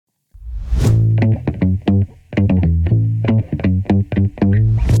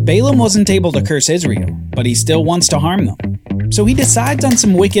Balaam wasn't able to curse Israel, but he still wants to harm them. So he decides on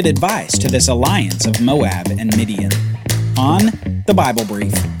some wicked advice to this alliance of Moab and Midian. On the Bible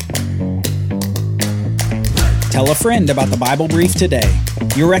Brief. Tell a friend about the Bible Brief today.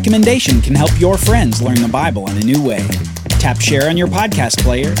 Your recommendation can help your friends learn the Bible in a new way. Tap share on your podcast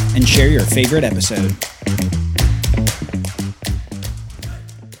player and share your favorite episode.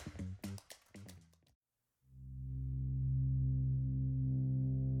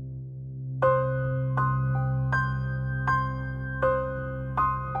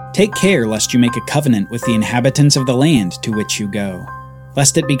 Take care lest you make a covenant with the inhabitants of the land to which you go,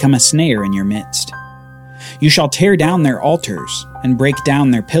 lest it become a snare in your midst. You shall tear down their altars, and break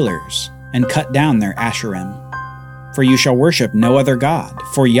down their pillars, and cut down their Asherim. For you shall worship no other God,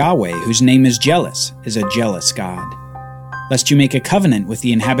 for Yahweh, whose name is jealous, is a jealous God. Lest you make a covenant with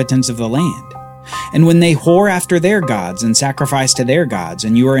the inhabitants of the land. And when they whore after their gods and sacrifice to their gods,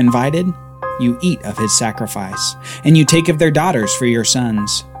 and you are invited, you eat of his sacrifice, and you take of their daughters for your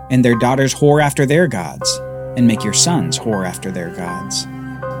sons, and their daughters whore after their gods, and make your sons whore after their gods.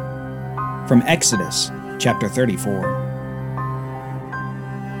 From Exodus, chapter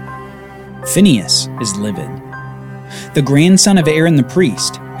 34. Phinehas is livid. The grandson of Aaron the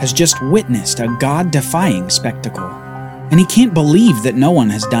priest has just witnessed a God-defying spectacle, and he can't believe that no one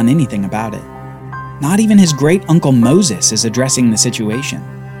has done anything about it. Not even his great-uncle Moses is addressing the situation.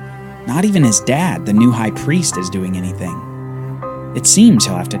 Not even his dad, the new high priest, is doing anything. It seems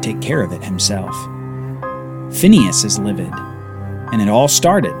he'll have to take care of it himself. Phinehas is livid, and it all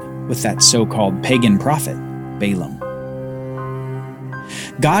started with that so-called pagan prophet, Balaam.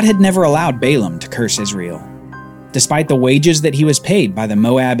 God had never allowed Balaam to curse Israel. Despite the wages that he was paid by the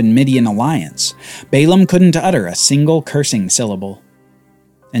Moab and Midian alliance, Balaam couldn't utter a single cursing syllable.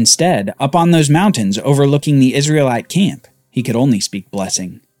 Instead, up on those mountains overlooking the Israelite camp, he could only speak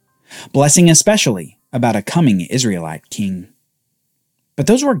blessing. Blessing especially about a coming Israelite king. But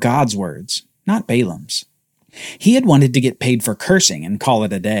those were God's words, not Balaam's. He had wanted to get paid for cursing and call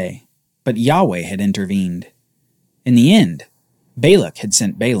it a day, but Yahweh had intervened. In the end, Balak had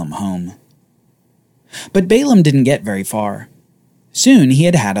sent Balaam home. But Balaam didn't get very far. Soon he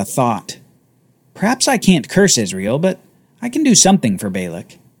had had a thought. Perhaps I can't curse Israel, but I can do something for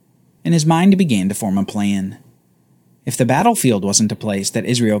Balak. And his mind began to form a plan. If the battlefield wasn't a place that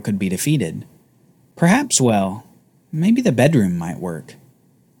Israel could be defeated, perhaps, maybe the bedroom might work.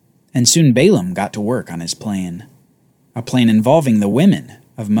 And soon Balaam got to work on his plan. A plan involving the women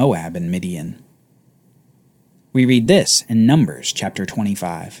of Moab and Midian. We read this in Numbers chapter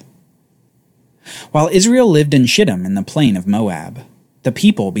 25. While Israel lived in Shittim in the plain of Moab, the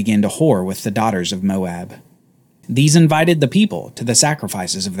people began to whore with the daughters of Moab. These invited the people to the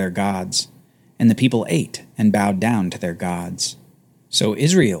sacrifices of their gods, and the people ate and bowed down to their gods. So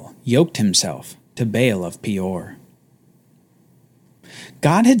Israel yoked himself to Baal of Peor.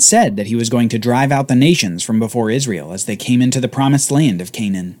 God had said that he was going to drive out the nations from before Israel as they came into the promised land of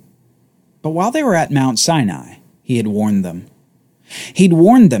Canaan. But while they were at Mount Sinai, he had warned them. He'd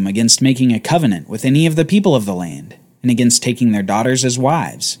warned them against making a covenant with any of the people of the land, and against taking their daughters as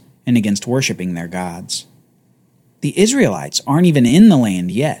wives, and against worshiping their gods. The Israelites aren't even in the land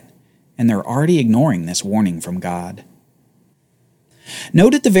yet, and they're already ignoring this warning from God.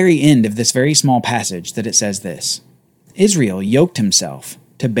 Note at the very end of this very small passage that it says this: Israel yoked himself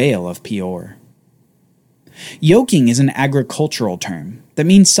to Baal of Peor. Yoking is an agricultural term that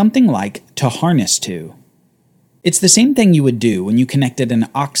means something like to harness to. It's the same thing you would do when you connected an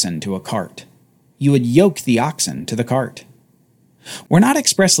oxen to a cart. You would yoke the oxen to the cart. We're not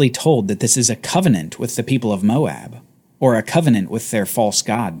expressly told that this is a covenant with the people of Moab, or a covenant with their false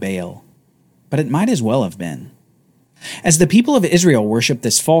god Baal, but it might as well have been. As the people of Israel worship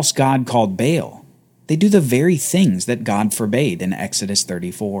this false god called Baal, they do the very things that God forbade in Exodus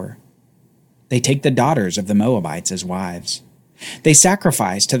 34. They take the daughters of the Moabites as wives. They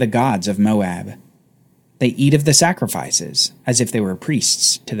sacrifice to the gods of Moab. They eat of the sacrifices as if they were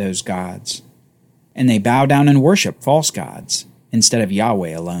priests to those gods. And they bow down and worship false gods instead of Yahweh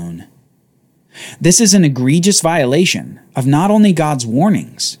alone. This is an egregious violation of not only God's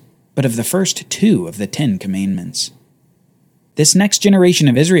warnings, but of the first 2 of the 10 commandments. This next generation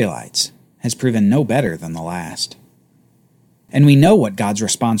of Israelites has proven no better than the last. And we know what God's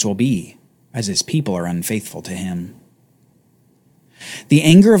response will be, as his people are unfaithful to him. The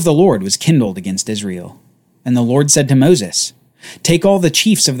anger of the Lord was kindled against Israel, and the Lord said to Moses, "Take all the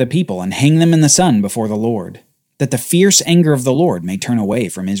chiefs of the people and hang them in the sun before the Lord, that the fierce anger of the Lord may turn away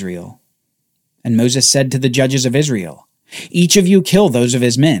from Israel." And Moses said to the judges of Israel, "Each of you kill those of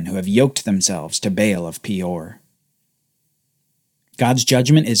his men who have yoked themselves to Baal of Peor." God's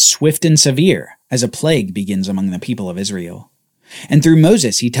judgment is swift and severe, as a plague begins among the people of Israel. And through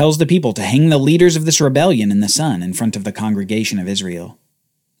Moses, he tells the people to hang the leaders of this rebellion in the sun in front of the congregation of Israel.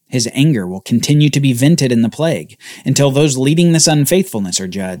 His anger will continue to be vented in the plague until those leading this unfaithfulness are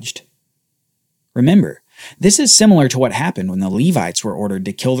judged. Remember, this is similar to what happened when the Levites were ordered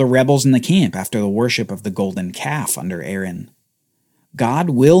to kill the rebels in the camp after the worship of the golden calf under Aaron.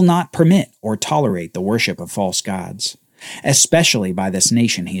 God will not permit or tolerate the worship of false gods, especially by this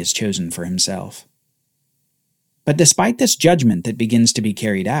nation he has chosen for himself. But despite this judgment that begins to be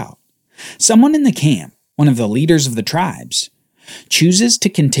carried out, someone in the camp, one of the leaders of the tribes, chooses to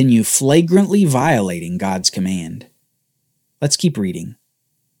continue flagrantly violating God's command. Let's keep reading.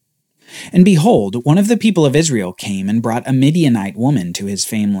 And behold, one of the people of Israel came and brought a Midianite woman to his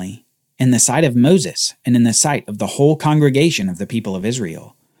family, in the sight of Moses and in the sight of the whole congregation of the people of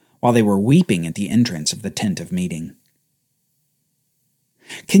Israel, while they were weeping at the entrance of the tent of meeting.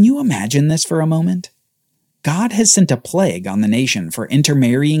 Can you imagine this for a moment? God has sent a plague on the nation for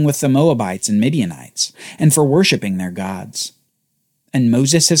intermarrying with the Moabites and Midianites, and for worshiping their gods. And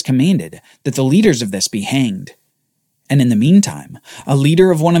Moses has commanded that the leaders of this be hanged. And in the meantime, a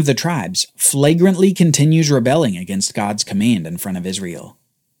leader of one of the tribes flagrantly continues rebelling against God's command in front of Israel.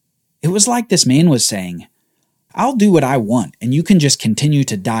 It was like this man was saying, "I'll do what I want, and you can just continue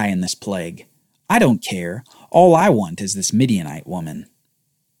to die in this plague. I don't care. All I want is this Midianite woman."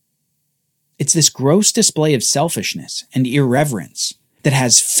 It's this gross display of selfishness and irreverence that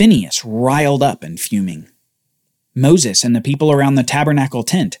has Phinehas riled up and fuming. Moses and the people around the tabernacle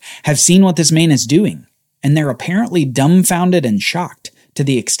tent have seen what this man is doing, and they're apparently dumbfounded and shocked to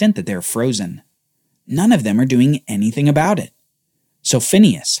the extent that they're frozen. None of them are doing anything about it. So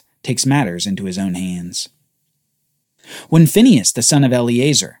Phinehas takes matters into his own hands. When Phinehas, the son of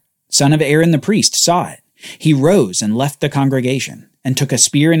Eleazar, son of Aaron the priest, saw it, he rose and left the congregation, and took a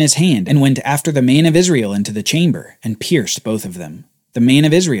spear in his hand, and went after the man of Israel into the chamber, and pierced both of them, the man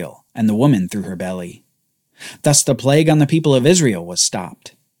of Israel and the woman through her belly. Thus the plague on the people of Israel was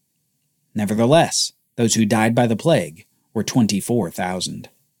stopped. Nevertheless, those who died by the plague were 24,000.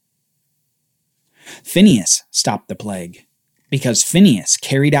 Phinehas stopped the plague, because Phinehas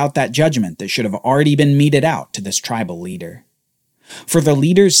carried out that judgment that should have already been meted out to this tribal leader. For the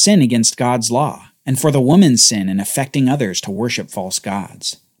leader's sin against God's law, and for the woman's sin in affecting others to worship false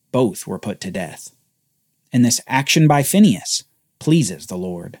gods, both were put to death. And this action by Phinehas pleases the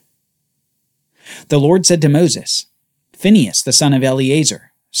Lord. The Lord said to Moses, "Phinehas, the son of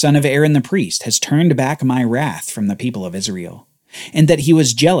Eleazar, son of Aaron the priest, has turned back my wrath from the people of Israel, and that he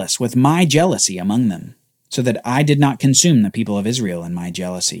was jealous with my jealousy among them, so that I did not consume the people of Israel in my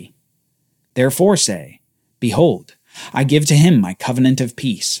jealousy. Therefore say, Behold, I give to him my covenant of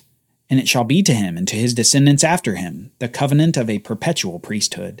peace, and it shall be to him and to his descendants after him the covenant of a perpetual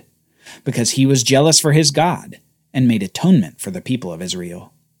priesthood, because he was jealous for his God, and made atonement for the people of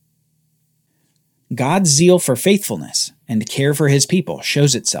Israel." God's zeal for faithfulness and care for his people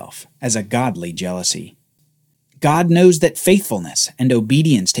shows itself as a godly jealousy. God knows that faithfulness and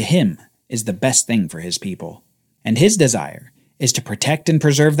obedience to him is the best thing for his people, and his desire is to protect and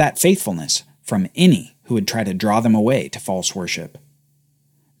preserve that faithfulness from any who would try to draw them away to false worship.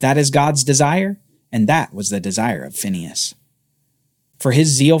 That is God's desire, and that was the desire of Phinehas. For his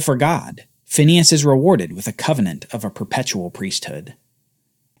zeal for God, Phinehas is rewarded with a covenant of a perpetual priesthood.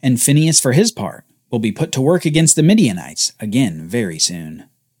 And Phinehas, for his part, will be put to work against the Midianites again very soon.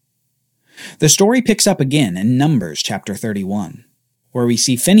 The story picks up again in Numbers chapter 31, where we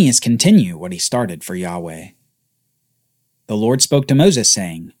see Phinehas continue what he started for Yahweh. The Lord spoke to Moses,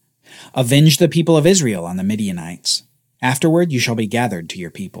 saying, "Avenge the people of Israel on the Midianites. Afterward you shall be gathered to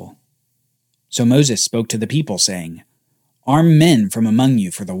your people." So Moses spoke to the people, saying, "Arm men from among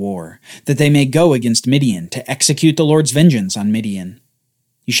you for the war, that they may go against Midian to execute the Lord's vengeance on Midian.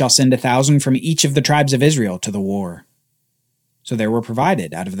 You shall send 1,000 from each of the tribes of Israel to the war." So there were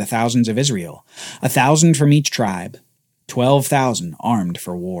provided out of the thousands of Israel 1,000 from each tribe, 12,000 armed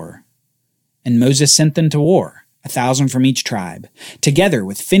for war. And Moses sent them to war, 1,000 from each tribe, together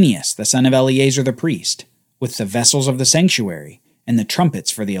with Phinehas the son of Eleazar the priest, with the vessels of the sanctuary and the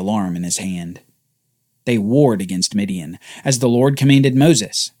trumpets for the alarm in his hand. They warred against Midian, as the Lord commanded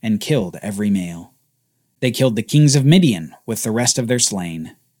Moses, and killed every male. They killed the kings of Midian with the rest of their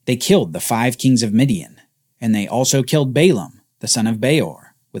slain. They killed the 5 kings of Midian, and they also killed Balaam, the son of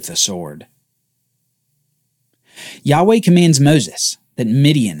Beor, with the sword. Yahweh commands Moses that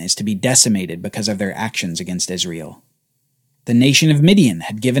Midian is to be decimated because of their actions against Israel. The nation of Midian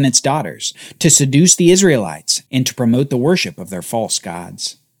had given its daughters to seduce the Israelites and to promote the worship of their false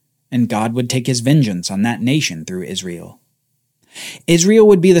gods, and God would take his vengeance on that nation through Israel. Israel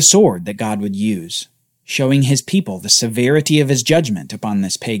would be the sword that God would use, showing his people the severity of his judgment upon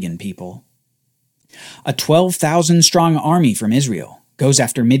this pagan people. A 12,000-strong army from Israel goes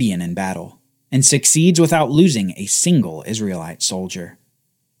after Midian in battle and succeeds without losing a single Israelite soldier.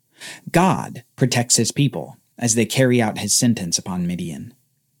 God protects his people as they carry out his sentence upon Midian,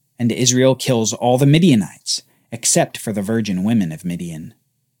 and Israel kills all the Midianites except for the virgin women of Midian.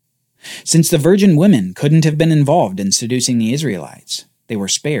 Since the virgin women couldn't have been involved in seducing the Israelites, they were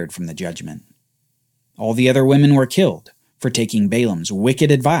spared from the judgment. All the other women were killed for taking Balaam's wicked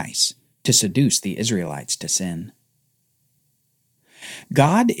advice to seduce the Israelites to sin.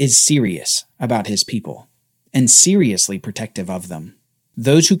 God is serious about his people and seriously protective of them.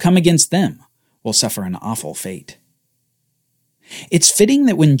 Those who come against them will suffer an awful fate. It's fitting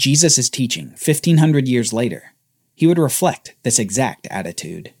that when Jesus is teaching 1,500 years later, he would reflect this exact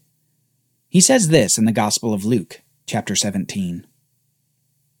attitude. He says this in the Gospel of Luke, chapter 17.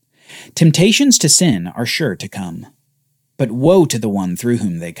 Temptations to sin are sure to come, but woe to the one through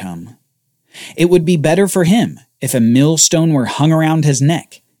whom they come. It would be better for him if a millstone were hung around his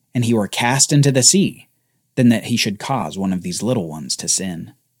neck and he were cast into the sea, than that he should cause one of these little ones to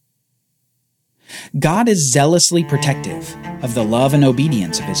sin. God is zealously protective of the love and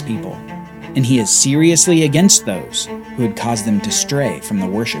obedience of his people, and he is seriously against those who would cause them to stray from the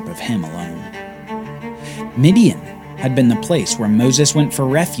worship of him alone. Midian had been the place where Moses went for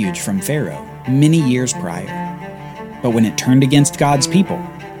refuge from Pharaoh many years prior, but when it turned against God's people,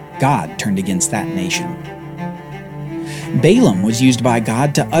 God turned against that nation. Balaam was used by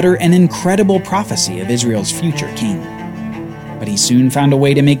God to utter an incredible prophecy of Israel's future king, but he soon found a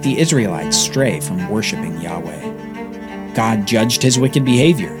way to make the Israelites stray from worshiping Yahweh. God judged his wicked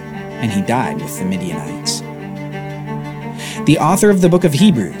behavior, and he died with the Midianites. The author of the book of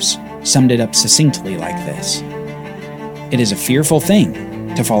Hebrews summed it up succinctly like this: It is a fearful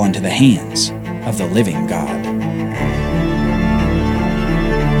thing to fall into the hands of the living God.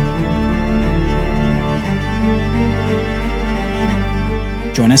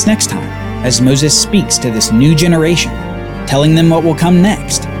 Join us next time as Moses speaks to this new generation, telling them what will come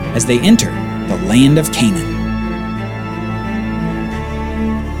next as they enter the land of Canaan.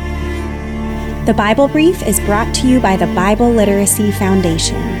 The Bible Brief is brought to you by the Bible Literacy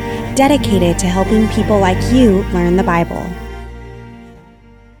Foundation, dedicated to helping people like you learn the Bible.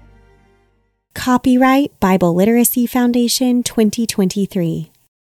 Copyright Bible Literacy Foundation 2023.